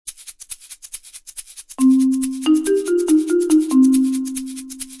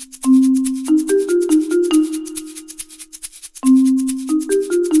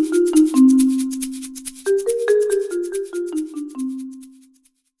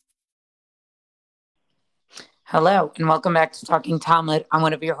Hello, and welcome back to Talking Talmud. I'm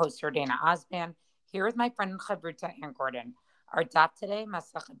one of your hosts, Jordana Osman, here with my friend Chavruta Ann Gordon. Our daf today,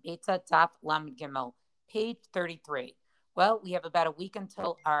 Masachet Beta, daf Lamed Gimel, page 33. Well, we have about a week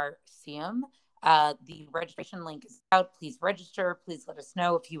until our Siyum. The registration link is out. Please register. Please let us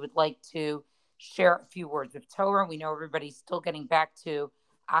know if you would like to share a few words of Torah. We know everybody's still getting back to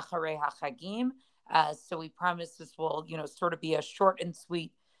Acharei HaChagim, so we promise this will, sort of be a short and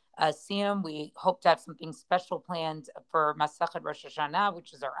sweet Siyum. We hope to have something special planned for Masachet Rosh Hashanah,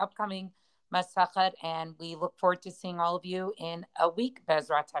 which is our upcoming Masachet, and we look forward to seeing all of you in a week,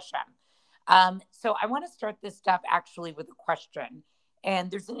 Bezrat Hashem. So I want to start this stuff actually with a question, and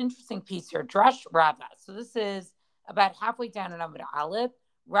there's an interesting piece here. Drash Rava. So this is about halfway down in Amud Aleph.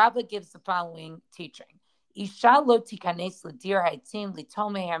 Rava gives the following teaching: Isha lo tikanes l'dir haitzim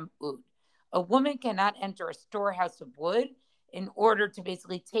litomehem ud. A woman cannot enter a storehouse of wood in order to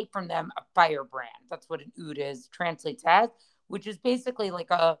basically take from them a firebrand. That's what an oud is, translates as, which is basically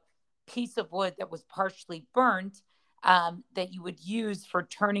like a piece of wood that was partially burnt that you would use for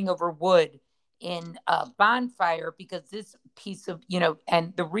turning over wood in a bonfire, because this piece of,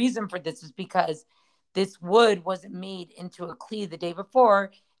 and the reason for this is because this wood wasn't made into a kli the day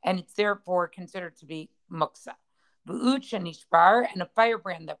before, and it's therefore considered to be muksa. V'ud shenishbar, and a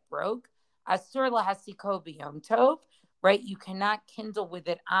firebrand that broke, asur lahasiko b'yom tov, right? You cannot kindle with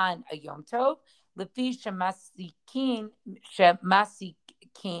it on a Yom Tov. Lefi shemasikin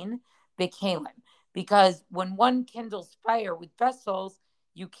bekalim. Because when one kindles fire with vessels,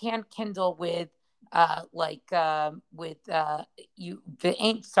 you can't kindle with sorry,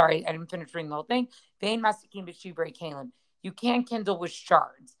 I didn't finish reading the whole thing. Vein masikin b'shivrei kalim. You can't kindle with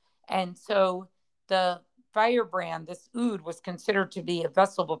shards. And so the firebrand, this oud, was considered to be a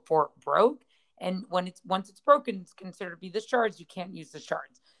vessel before it broke. And once it's broken, it's considered to be the shards. You can't use the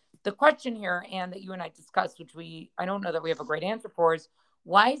shards. The question here, and that you and I discussed, which I don't know that we have a great answer for, is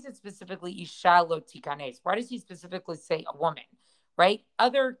why is it specifically Isha lo tikanes? Why does he specifically say a woman, right?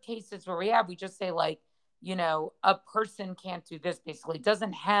 Other cases where we just say a person can't do this, basically. It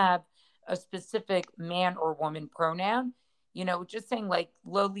doesn't have a specific man or woman pronoun, just saying lo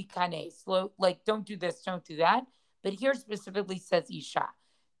likanes, don't do this, don't do that. But here specifically says Isha.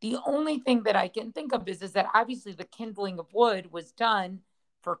 The only thing that I can think of is that obviously the kindling of wood was done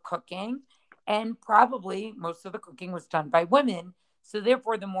for cooking, and probably most of the cooking was done by women. So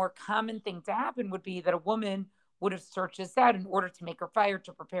therefore, the more common thing to happen would be that a woman would have searched this out in order to make her fire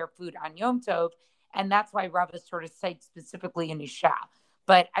to prepare food on Yom Tov. And that's why Rava sort of cites specifically in Isha.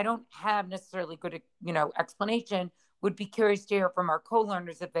 But I don't have necessarily good, explanation. Would be curious to hear from our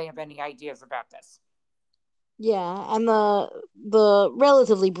co-learners if they have any ideas about this. Yeah, and the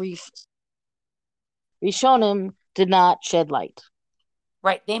relatively brief Rishonim did not shed light.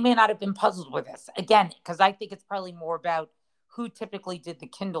 Right. They may not have been puzzled with this. Again, because I think it's probably more about who typically did the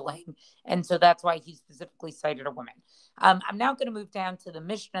kindling. And so that's why he specifically cited a woman. I'm now going to move down to the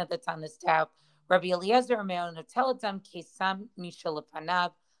Mishnah that's on this tab. Rabbi Eliezer Nateladam Kesam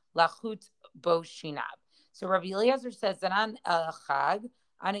Mishalapanav Lachut Bo Shinab. So Rabbi Eliezer says that on a Chag,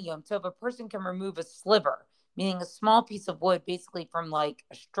 on a Yom Tov, a person can remove a sliver, meaning a small piece of wood, basically from like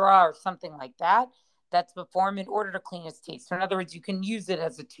a straw or something like that, that's before him, in order to clean his teeth. So in other words, you can use it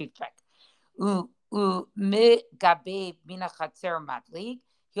as a toothpick. He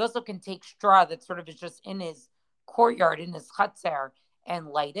also can take straw that sort of is just in his courtyard, in his chatzer, and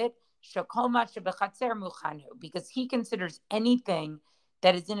light it. Because he considers anything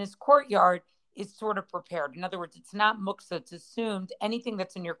that is in his courtyard is sort of prepared. In other words, it's not muksa. It's assumed anything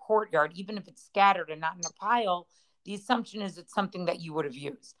that's in your courtyard, even if it's scattered and not in a pile, the assumption is it's something that you would have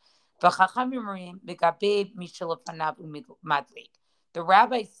used. The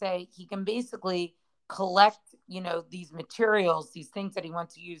rabbis say he can basically collect, these materials, these things that he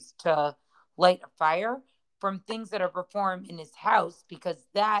wants to use to light a fire from things that are performed in his house, because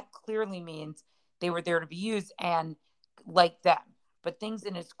that clearly means they were there to be used and light them. But things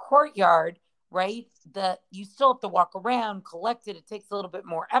in his courtyard, right, you still have to walk around, collect it. It takes a little bit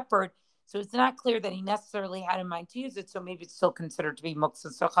more effort. So it's not clear that he necessarily had in mind to use it. So maybe it's still considered to be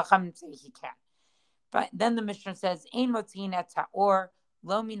muksa. So Chacham say he can. But then the Mishnah says, Ein motziin et ha'or,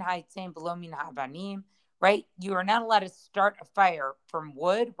 lo min ha'etzim, v'lo min ha'avanim. Right? You are not allowed to start a fire from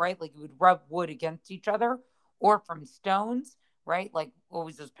wood, right? Like you would rub wood against each other, or from stones, right? Like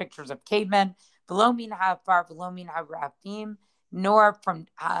always those pictures of cavemen. V'lo min ha'afar, v'lo min ha'rafim, nor from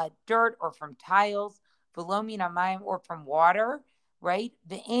dirt or from tiles. V'lo min ha'mayim, or from water, right?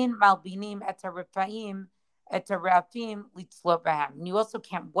 Ve'en malbinim et ha'rafim, et ha'rafim litzlo b'hem. And you also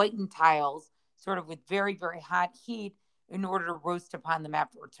can't whiten tiles sort of with very, very hot heat in order to roast upon them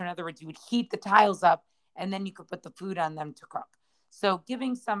afterwards. So in other words, you would heat the tiles up and then you could put the food on them to cook. So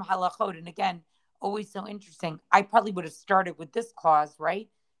giving some halachot, and again, always so interesting. I probably would have started with this clause, right?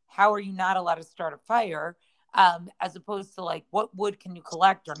 How are you not allowed to start a fire? As opposed to like, what wood can you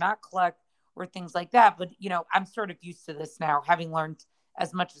collect or not collect, or things like that. But, I'm sort of used to this now, having learned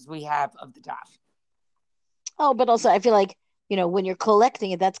as much as we have of the daf. Oh, but also I feel like, when you're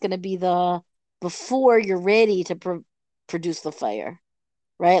collecting it, that's going to be the before you're ready to produce the fire,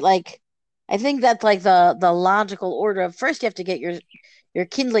 right? Like, I think that's like the logical order of first you have to get your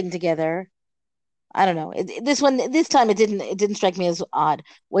kindling together. I don't know. This time it didn't strike me as odd.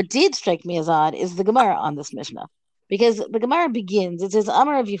 What did strike me as odd is the Gemara on this Mishnah, because the Gemara begins. It says,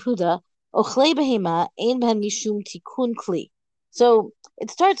 "Amar of Yehuda, ochlei behema ein ben mishum tikun kli." So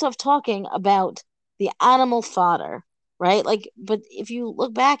it starts off talking about the animal fodder, right? Like, but if you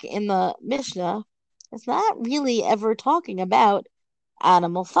look back in the Mishnah, it's not really ever talking about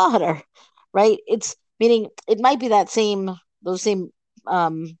animal fodder, right? It's meaning it might be those same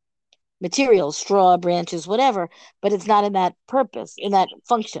um materials, straw, branches, whatever, but it's not in that purpose, in that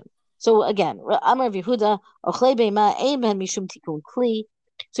function. So again, Amar Yehuda, Ochle Beima, Amen Mishum Tikun Kli.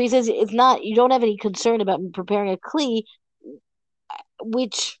 So he says it's not, you don't have any concern about preparing a Kli,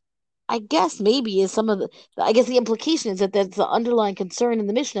 which I guess maybe is I guess the implication is that that's the underlying concern in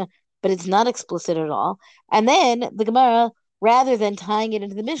the Mishnah, but it's not explicit at all. And then the Gemara, rather than tying it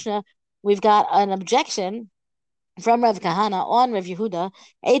into the Mishnah, we've got an objection from Rav Kahana on Rav Yehuda,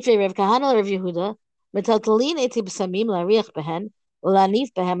 Eitre Rav Kahana Rav Yehuda, Metaltalin eti b'samim la'riach behen,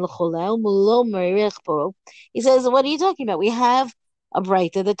 u'lanif behem l'choleh, u'mulo m'riach poro. He says, what are you talking about? We have a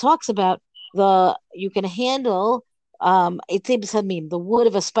brayta that talks about you can handle eti b'samim, the wood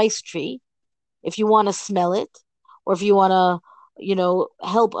of a spice tree, if you want to smell it, or if you want to,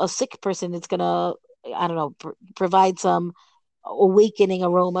 help a sick person, it's gonna, I don't know, provide some awakening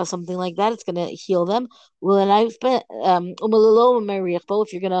aroma, something like that. It's going to heal them. If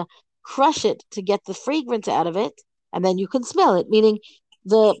you're going to crush it to get the fragrance out of it, and then you can smell it. Meaning,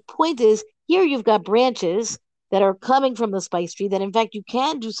 the point is here you've got branches that are coming from the spice tree that, in fact, you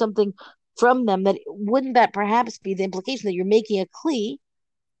can do something from them. Wouldn't that perhaps be the implication that you're making a kli?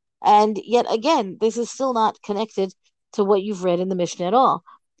 And yet again, this is still not connected to what you've read in the Mishnah at all.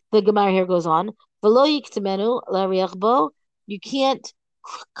 The Gemara here goes on. You can't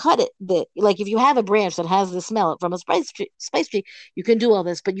cut it. Like if you have a branch that has the smell from a spice tree, you can do all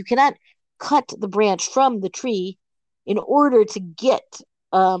this, but you cannot cut the branch from the tree in order to get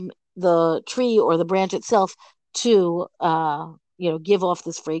the tree or the branch itself to give off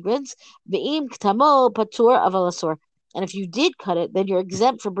this fragrance. Ve'im ktamo patur aval asur. And if you did cut it, then you're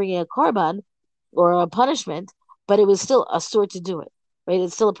exempt from bringing a korban or a punishment, but it was still asur to do it, right?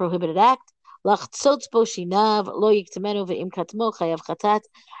 It's still a prohibited act. And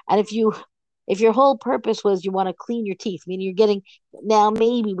if your whole purpose was you want to clean your teeth, meaning you're getting, now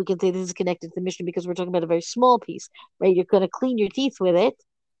maybe we can say this is connected to the mission because we're talking about a very small piece, right? You're going to clean your teeth with it.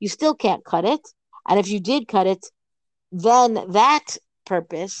 You still can't cut it. And if you did cut it, then that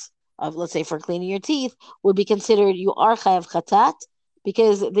purpose of, let's say, for cleaning your teeth would be considered you are chayav chatat,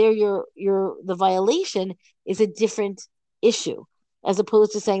 because there the violation is a different issue, as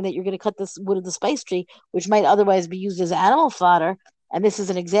opposed to saying that you're going to cut this wood of the spice tree, which might otherwise be used as animal fodder. And this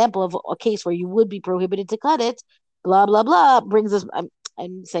is an example of a case where you would be prohibited to cut it. Blah, blah, blah. Brings us,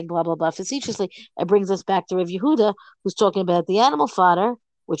 I'm saying blah, blah, blah facetiously. It brings us back to Rav Yehuda, who's talking about the animal fodder,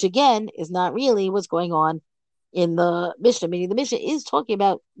 which again is not really what's going on in the Mishnah. Meaning the Mishnah is talking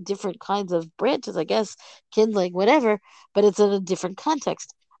about different kinds of branches, I guess, kindling, whatever, but it's in a different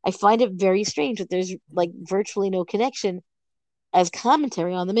context. I find it very strange that there's like virtually no connection as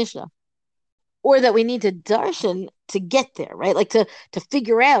commentary on the Mishnah, or that we need to darshan to get there, right? Like to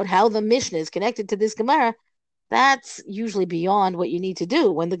figure out how the Mishnah is connected to this Gemara. That's usually beyond what you need to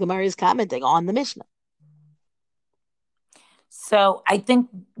do when the Gemara is commenting on the Mishnah. So I think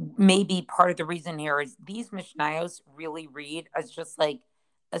maybe part of the reason here is these Mishnayos really read as just like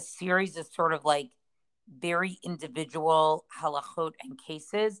a series of sort of like very individual halachot and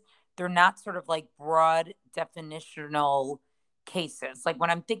cases. They're not sort of like broad definitional cases. Like when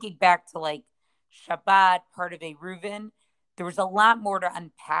I'm thinking back to like Shabbat, part of a Reuven, there was a lot more to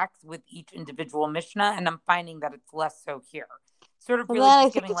unpack with each individual Mishnah, and I'm finding that it's less so here. Sort of really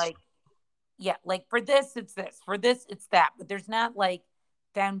just giving like, yeah, like for this, it's this, for this, it's that, but there's not like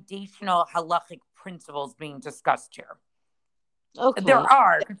foundational halachic principles being discussed here. Okay. There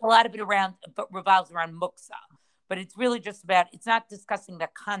are, because a lot of it revolves around muksa, but it's really just about, it's not discussing the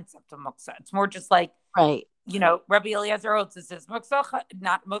concept of muksa. It's more just like, right. Rabbi Eliezer Oates, this is muksa,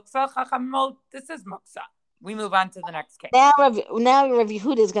 not muksa, chachamot, this is muksa. We move on to the next case. Now Rav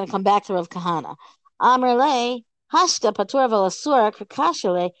Yehuda is going to come back to Rav Kahana. Amr le hashta patur v'lasur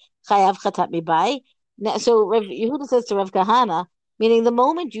kakashale chayav chatat mibai. So Rav Yehuda says to Rav Kahana, meaning the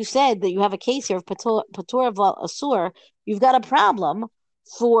moment you said that you have a case here of patur v'asur, you've got a problem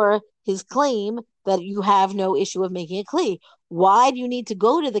for his claim that you have no issue of making a kli. Why do you need to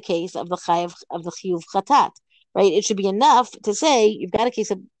go to the case of the chayav of the chiyuv chatat? Right? It should be enough to say you've got a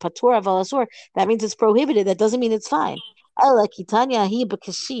case of patur v'asur. That means it's prohibited. That doesn't mean it's fine. Ela kitanya hi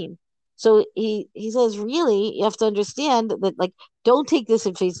b'kashin. So he says, really, you have to understand that, like, don't take this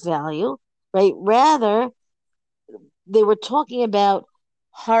at face value, right? Rather, they were talking about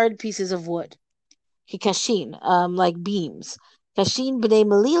hard pieces of wood, kikashin, like beams. Kashin b'nei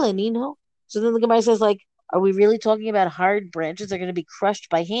melila nino. So then the Gemara says, like, are we really talking about hard branches that are going to be crushed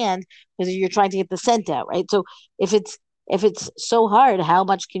by hand because you're trying to get the scent out, right? So if it's so hard, how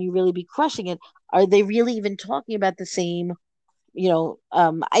much can you really be crushing it? Are they really even talking about the same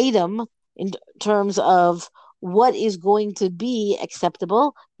item in terms of what is going to be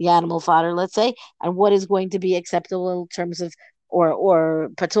acceptable, the animal fodder, let's say, and what is going to be acceptable in terms of or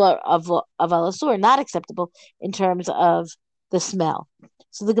patur of alasur, not acceptable in terms of the smell.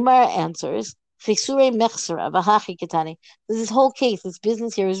 So the Gemara answers, this whole case, this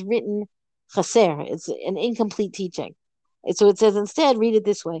business here is written chaser. It's an incomplete teaching. So it says instead, read it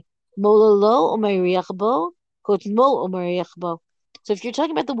this way: Mololo umariachbo, kotmo umariachbo. So if you're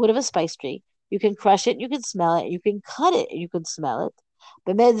talking about the wood of a spice tree, you can crush it, you can smell it, you can cut it, you can smell it.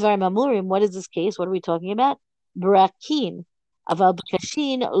 But medvar mamurim, what is this case? What are we talking about? Brakin. Aval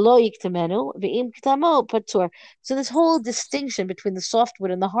b'kashin lo yiktamenu v'im ktamo patur. So this whole distinction between the softwood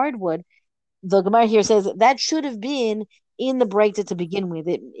and the hardwood, the Gemara here says that should have been in the Breita to begin with.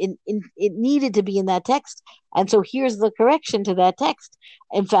 It needed to be in that text. And so here's the correction to that text.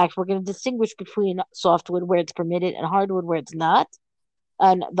 In fact, we're going to distinguish between softwood where it's permitted and hardwood where it's not.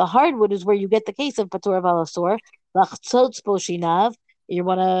 And the hardwood is where you get the case of patur valasor, lachtzotz boshinav. You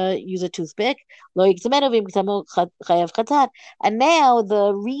want to use a toothpick. And now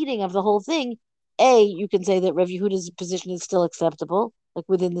the reading of the whole thing, you can say that Rav Yehuda's position is still acceptable, like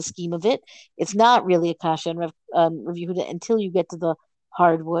within the scheme of it. It's not really a kasha in Rav Yehuda until you get to the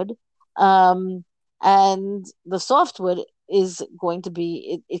hardwood. And the softwood is going to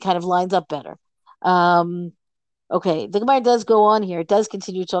be, it kind of lines up better. Okay, the Gemara does go on here. It does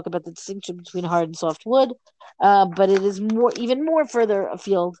continue to talk about the distinction between hard and soft wood, but it is even more further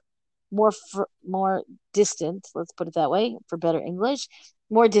afield, more distant. Let's put it that way for better English,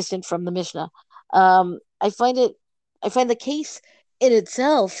 more distant from the Mishnah. I find the case in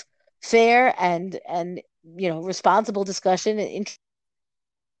itself fair and responsible discussion. I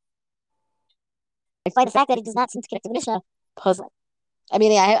find the fact that it does not seem to connect to the Mishnah puzzling. I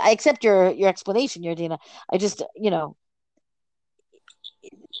mean, I accept your explanation, Yardina. I just,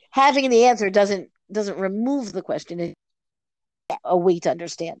 having the answer doesn't remove the question. It's a way to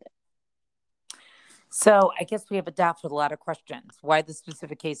understand it. So I guess we have a daf with a lot of questions. Why the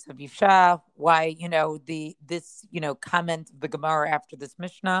specific case of Yifsha? Why, this comment of the Gemara after this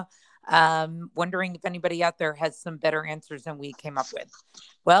Mishnah? Wondering if anybody out there has some better answers than we came up with.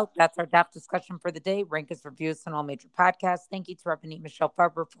 Well, that's our daf discussion for the day. Rank us, review us on all major podcasts. Thank you to Rabbanit Michelle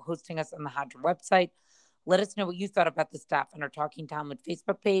Farber for hosting us on the Hadra website. Let us know what you thought about this daf on our Talking Talmud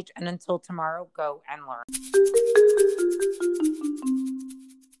Facebook page. And until tomorrow, go and learn.